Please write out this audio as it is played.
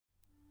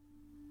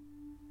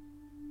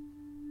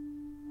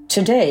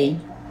Today,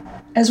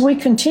 as we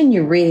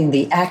continue reading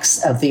the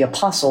Acts of the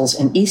Apostles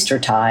in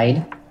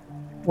Eastertide,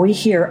 we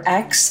hear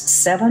Acts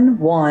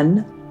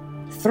 7:1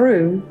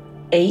 through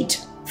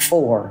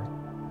 8:4.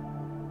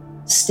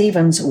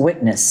 Stephen's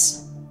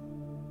witness.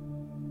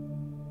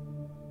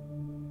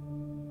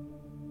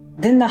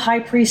 Then the high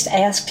priest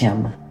asked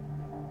him,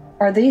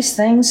 "Are these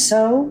things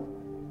so?"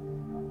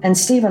 And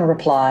Stephen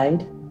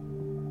replied,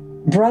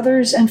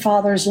 "Brothers and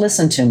fathers,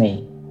 listen to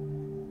me.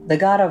 The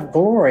God of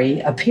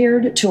glory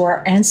appeared to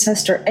our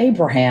ancestor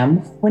Abraham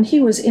when he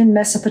was in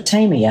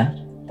Mesopotamia,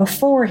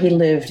 before he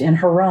lived in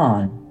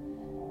Haran,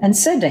 and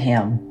said to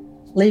him,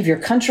 'Leave your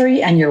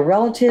country and your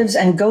relatives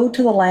and go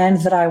to the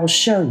land that I will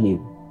show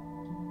you.'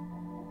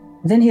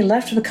 Then he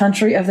left the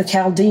country of the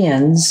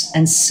Chaldeans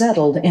and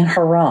settled in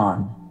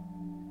Haran.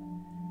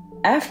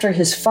 After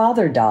his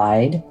father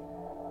died,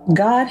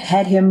 God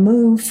had him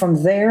move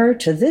from there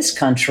to this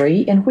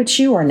country in which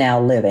you are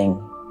now living.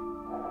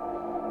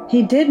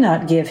 He did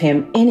not give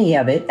him any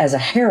of it as a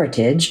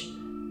heritage,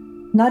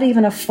 not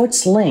even a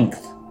foot's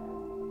length,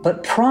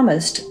 but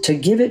promised to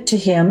give it to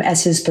him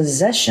as his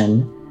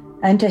possession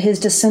and to his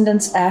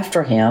descendants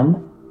after him,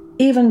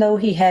 even though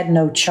he had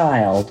no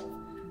child.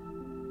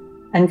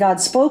 And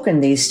God spoke in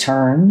these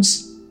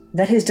terms,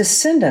 that his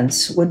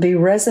descendants would be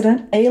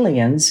resident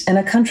aliens in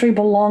a country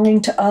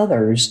belonging to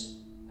others,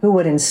 who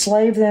would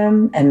enslave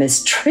them and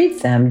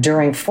mistreat them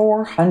during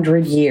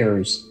 400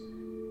 years.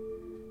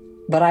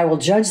 But I will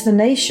judge the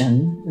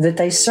nation that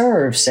they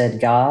serve, said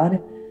God,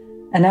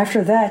 and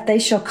after that they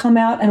shall come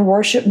out and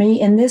worship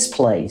me in this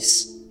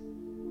place.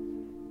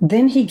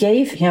 Then he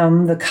gave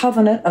him the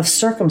covenant of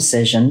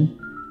circumcision,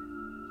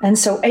 and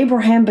so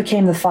Abraham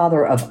became the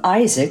father of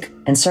Isaac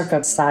and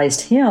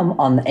circumcised him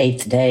on the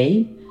 8th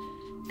day,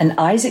 and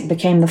Isaac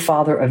became the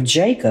father of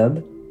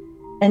Jacob,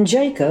 and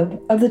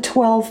Jacob of the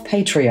 12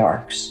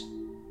 patriarchs.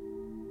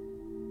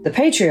 The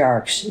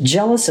patriarchs,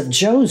 jealous of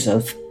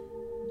Joseph,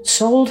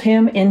 sold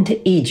him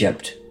into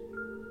Egypt,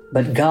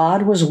 but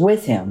God was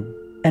with him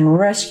and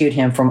rescued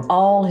him from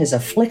all his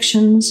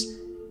afflictions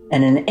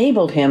and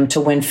enabled him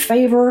to win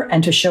favor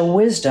and to show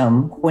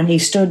wisdom when he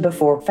stood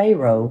before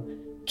Pharaoh,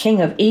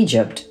 king of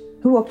Egypt,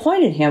 who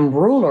appointed him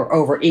ruler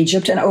over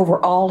Egypt and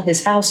over all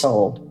his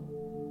household.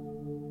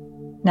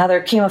 Now there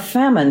came a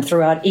famine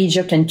throughout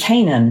Egypt and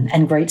Canaan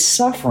and great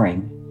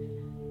suffering,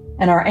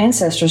 and our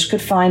ancestors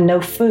could find no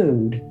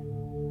food.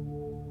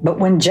 But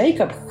when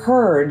Jacob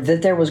heard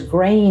that there was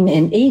grain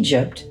in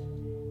Egypt,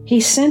 he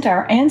sent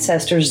our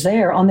ancestors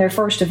there on their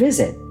first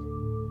visit.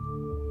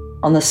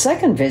 On the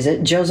second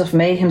visit, Joseph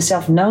made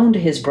himself known to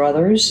his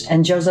brothers,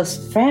 and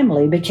Joseph's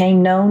family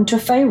became known to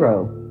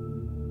Pharaoh.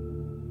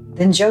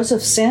 Then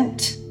Joseph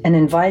sent and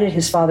invited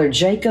his father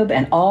Jacob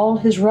and all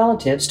his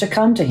relatives to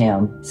come to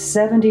him,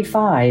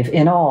 75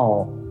 in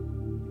all.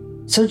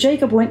 So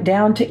Jacob went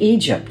down to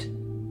Egypt.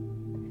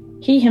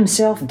 He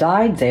himself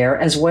died there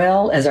as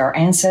well as our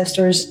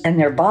ancestors, and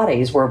their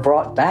bodies were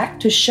brought back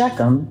to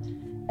Shechem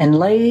and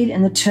laid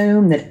in the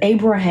tomb that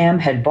Abraham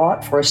had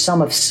bought for a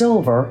sum of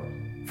silver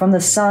from the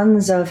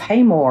sons of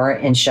Hamor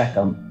in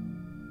Shechem.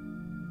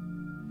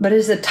 But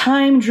as the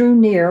time drew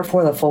near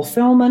for the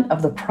fulfillment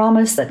of the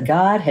promise that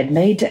God had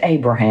made to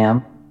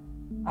Abraham,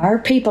 our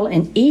people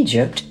in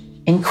Egypt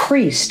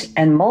increased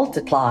and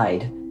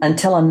multiplied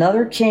until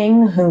another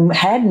king whom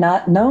had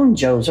not known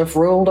Joseph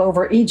ruled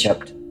over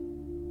Egypt.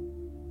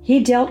 He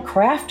dealt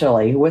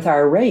craftily with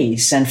our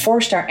race and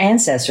forced our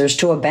ancestors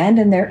to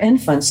abandon their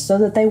infants so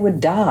that they would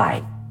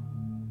die.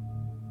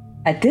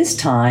 At this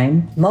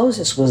time,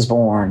 Moses was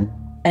born,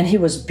 and he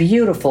was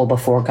beautiful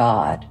before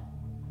God.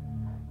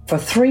 For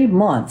 3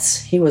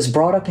 months he was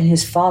brought up in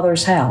his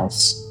father's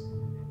house,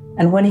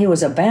 and when he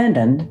was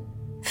abandoned,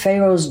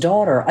 Pharaoh's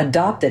daughter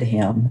adopted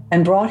him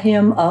and brought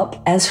him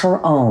up as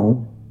her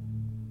own.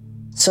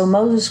 So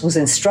Moses was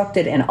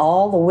instructed in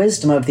all the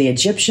wisdom of the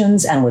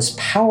Egyptians and was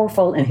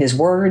powerful in his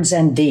words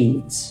and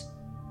deeds.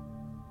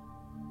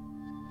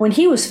 When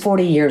he was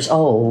 40 years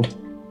old,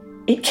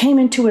 it came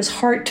into his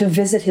heart to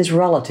visit his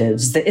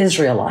relatives, the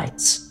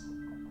Israelites.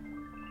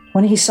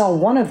 When he saw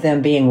one of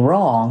them being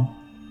wrong,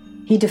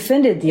 he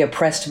defended the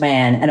oppressed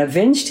man and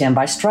avenged him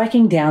by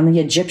striking down the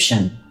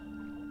Egyptian.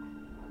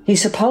 He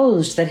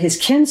supposed that his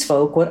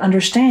kinsfolk would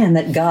understand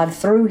that God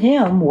through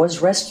him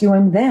was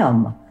rescuing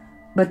them,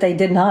 but they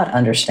did not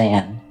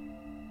understand.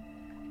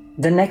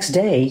 The next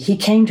day he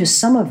came to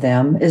some of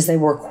them as they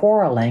were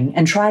quarreling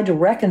and tried to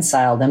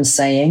reconcile them,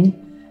 saying,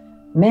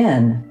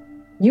 "Men,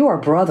 you are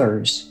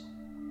brothers.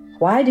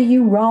 Why do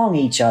you wrong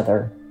each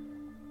other?"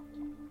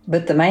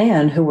 But the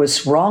man who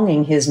was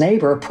wronging his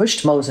neighbor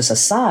pushed Moses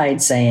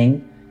aside,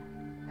 saying,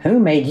 "Who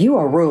made you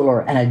a ruler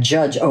and a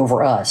judge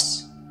over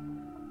us?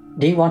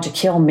 Do you want to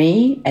kill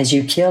me as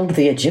you killed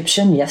the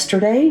Egyptian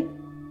yesterday?"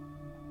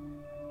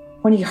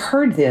 When he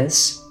heard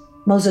this,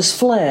 Moses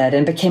fled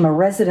and became a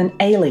resident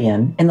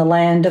alien in the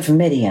land of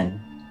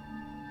Midian.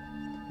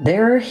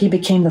 There he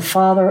became the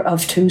father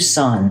of 2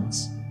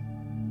 sons.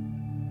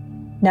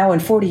 Now when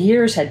 40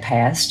 years had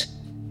passed,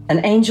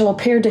 an angel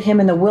appeared to him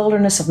in the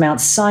wilderness of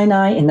Mount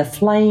Sinai in the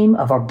flame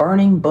of a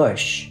burning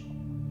bush.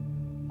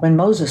 When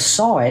Moses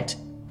saw it,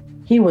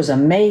 he was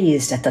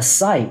amazed at the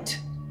sight.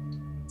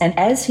 And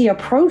as he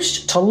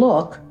approached to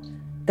look,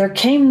 there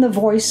came the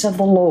voice of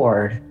the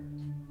Lord.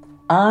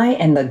 I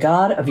am the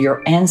God of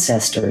your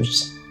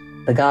ancestors,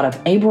 the God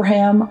of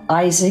Abraham,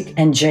 Isaac,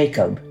 and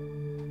Jacob.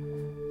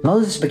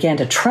 Moses began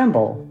to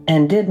tremble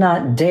and did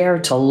not dare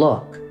to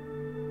look.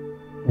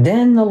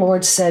 Then the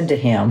Lord said to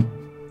him,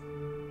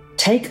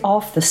 Take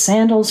off the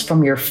sandals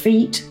from your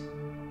feet,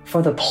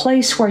 for the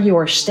place where you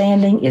are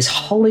standing is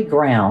holy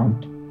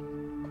ground.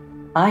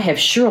 I have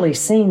surely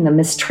seen the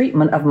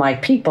mistreatment of my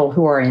people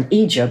who are in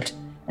Egypt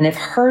and have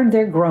heard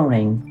their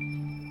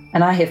groaning,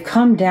 and I have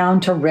come down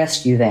to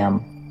rescue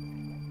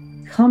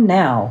them. Come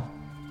now,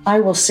 I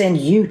will send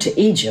you to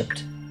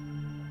Egypt.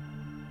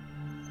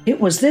 It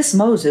was this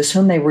Moses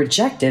whom they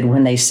rejected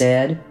when they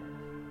said,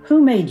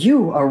 Who made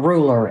you a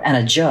ruler and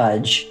a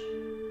judge,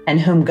 and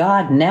whom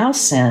God now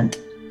sent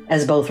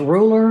as both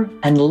ruler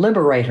and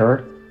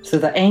liberator through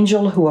the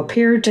angel who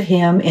appeared to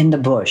him in the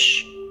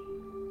bush.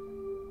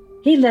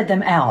 He led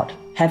them out,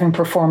 having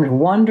performed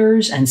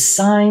wonders and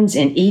signs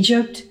in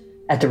Egypt,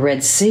 at the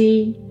Red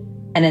Sea,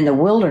 and in the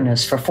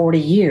wilderness for 40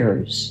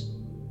 years.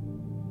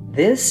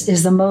 This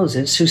is the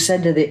Moses who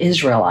said to the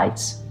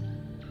Israelites,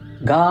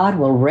 God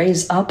will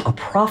raise up a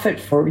prophet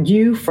for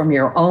you from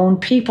your own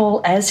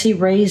people as he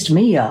raised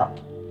me up.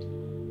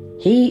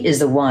 He is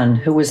the one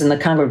who was in the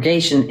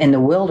congregation in the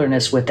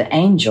wilderness with the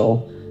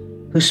angel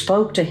who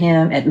spoke to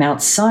him at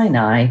Mount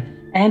Sinai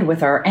and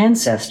with our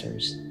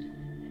ancestors.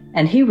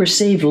 And he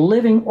received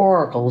living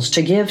oracles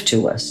to give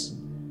to us.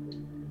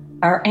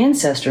 Our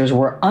ancestors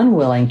were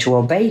unwilling to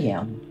obey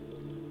him.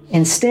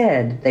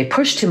 Instead, they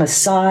pushed him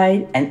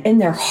aside, and in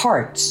their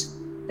hearts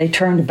they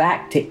turned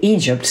back to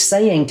Egypt,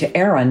 saying to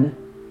Aaron,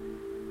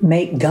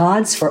 Make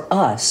gods for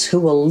us who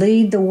will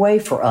lead the way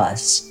for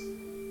us.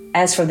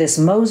 As for this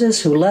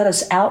Moses who led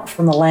us out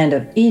from the land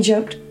of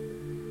Egypt,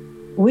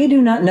 we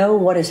do not know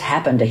what has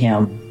happened to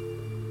him.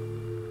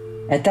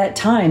 At that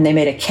time they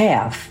made a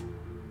calf,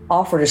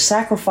 offered a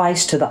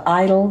sacrifice to the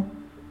idol,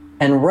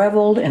 and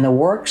reveled in the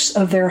works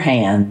of their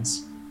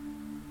hands.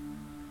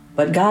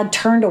 But God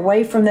turned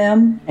away from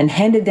them and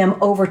handed them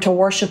over to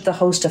worship the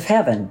host of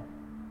heaven,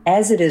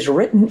 as it is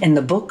written in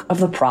the book of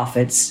the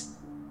prophets,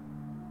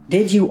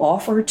 Did you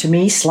offer to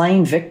me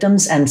slain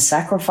victims and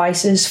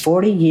sacrifices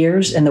 40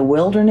 years in the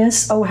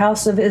wilderness, O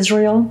house of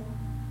Israel?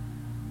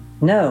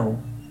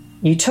 No,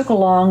 you took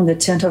along the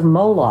tent of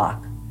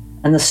Moloch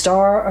and the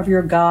star of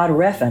your god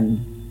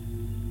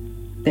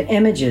Rephan, the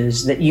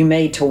images that you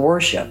made to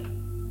worship,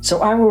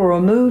 so I will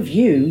remove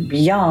you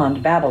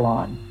beyond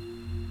Babylon.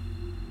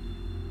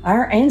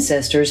 Our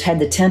ancestors had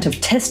the tent of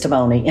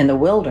testimony in the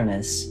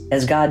wilderness,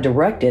 as God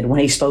directed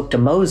when he spoke to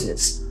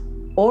Moses,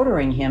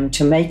 ordering him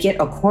to make it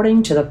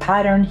according to the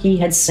pattern he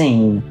had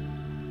seen.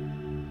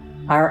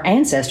 Our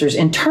ancestors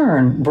in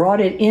turn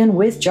brought it in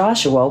with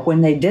Joshua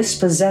when they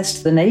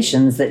dispossessed the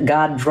nations that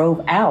God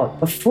drove out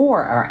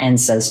before our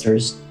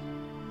ancestors.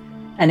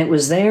 And it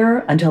was there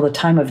until the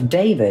time of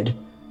David,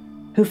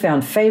 who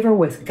found favor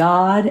with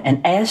God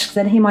and asked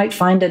that he might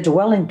find a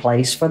dwelling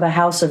place for the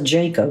house of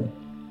Jacob.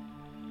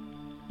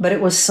 But it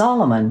was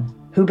Solomon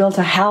who built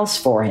a house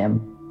for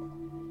him.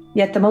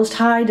 Yet the Most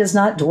High does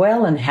not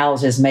dwell in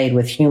houses made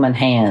with human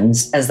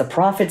hands, as the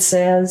prophet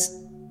says,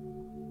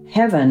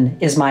 Heaven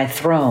is my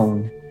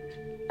throne,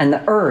 and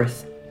the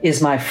earth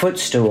is my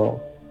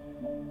footstool.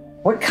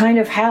 What kind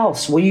of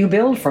house will you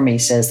build for me,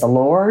 says the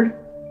Lord?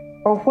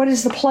 Or what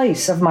is the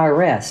place of my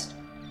rest?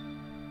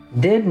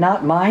 Did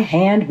not my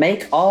hand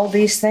make all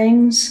these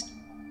things?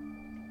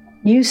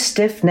 You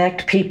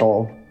stiff-necked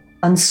people,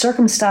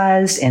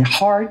 uncircumcised in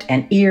heart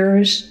and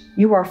ears,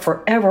 you are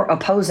forever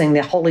opposing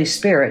the Holy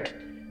Spirit,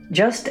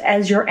 just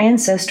as your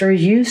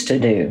ancestors used to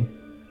do.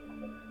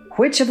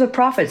 Which of the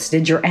prophets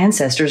did your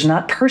ancestors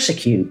not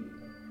persecute?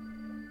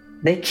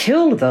 They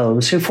killed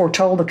those who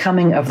foretold the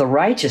coming of the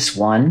righteous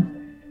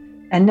one,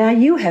 and now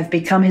you have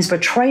become his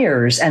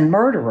betrayers and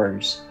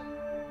murderers.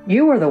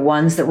 You are the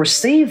ones that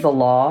received the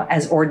law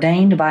as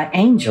ordained by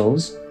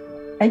angels,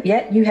 and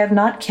yet you have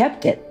not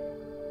kept it.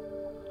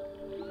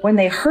 When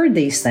they heard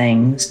these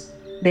things,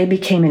 they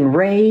became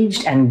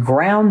enraged and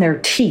ground their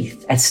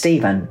teeth at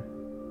Stephen.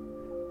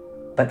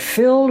 But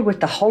filled with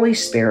the Holy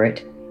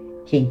Spirit,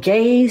 he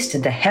gazed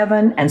into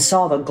heaven and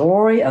saw the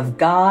glory of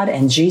God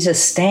and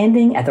Jesus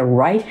standing at the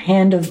right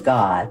hand of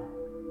God.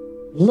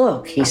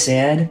 Look, he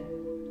said,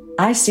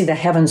 I see the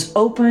heavens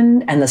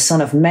opened and the Son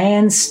of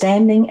Man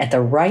standing at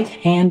the right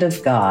hand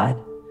of God.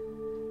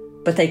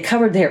 But they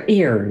covered their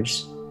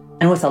ears,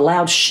 and with a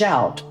loud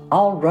shout,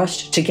 all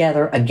rushed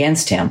together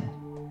against him.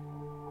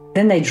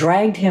 Then they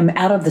dragged him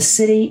out of the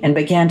city and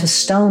began to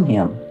stone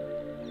him.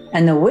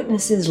 And the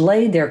witnesses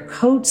laid their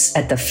coats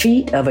at the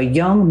feet of a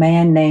young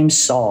man named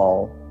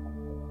Saul.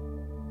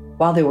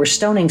 While they were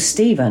stoning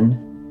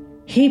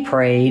Stephen, he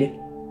prayed,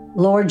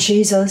 Lord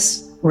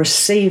Jesus,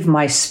 receive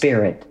my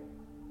spirit.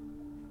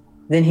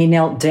 Then he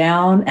knelt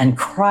down and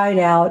cried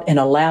out in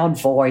a loud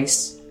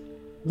voice,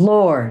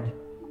 Lord,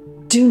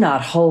 do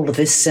not hold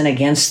this sin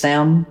against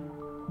them.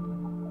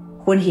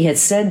 When he had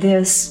said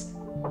this,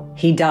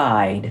 he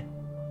died,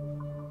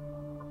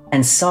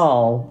 and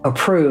Saul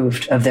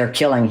approved of their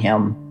killing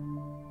him.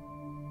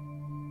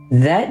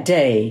 That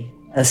day,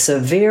 a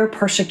severe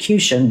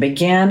persecution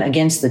began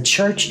against the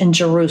church in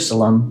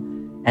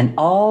Jerusalem, and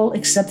all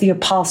except the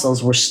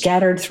apostles were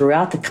scattered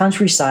throughout the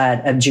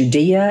countryside of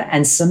Judea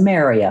and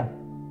Samaria.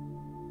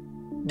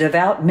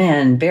 Devout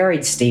men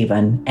buried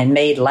Stephen and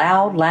made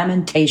loud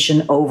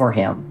lamentation over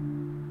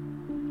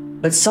him.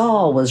 But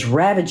Saul was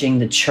ravaging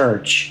the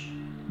church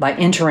by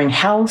entering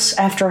house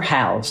after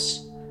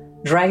house,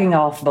 dragging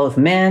off both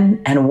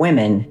men and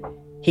women.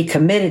 He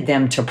committed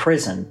them to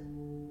prison.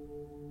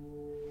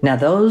 Now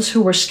those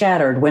who were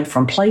scattered went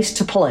from place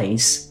to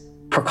place,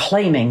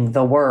 proclaiming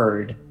the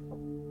word.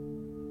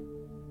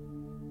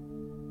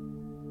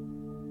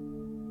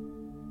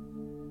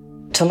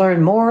 To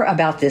learn more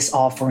about this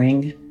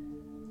offering,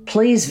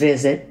 please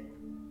visit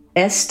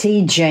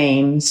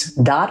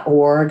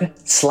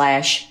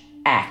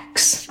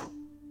stjames.org/acts.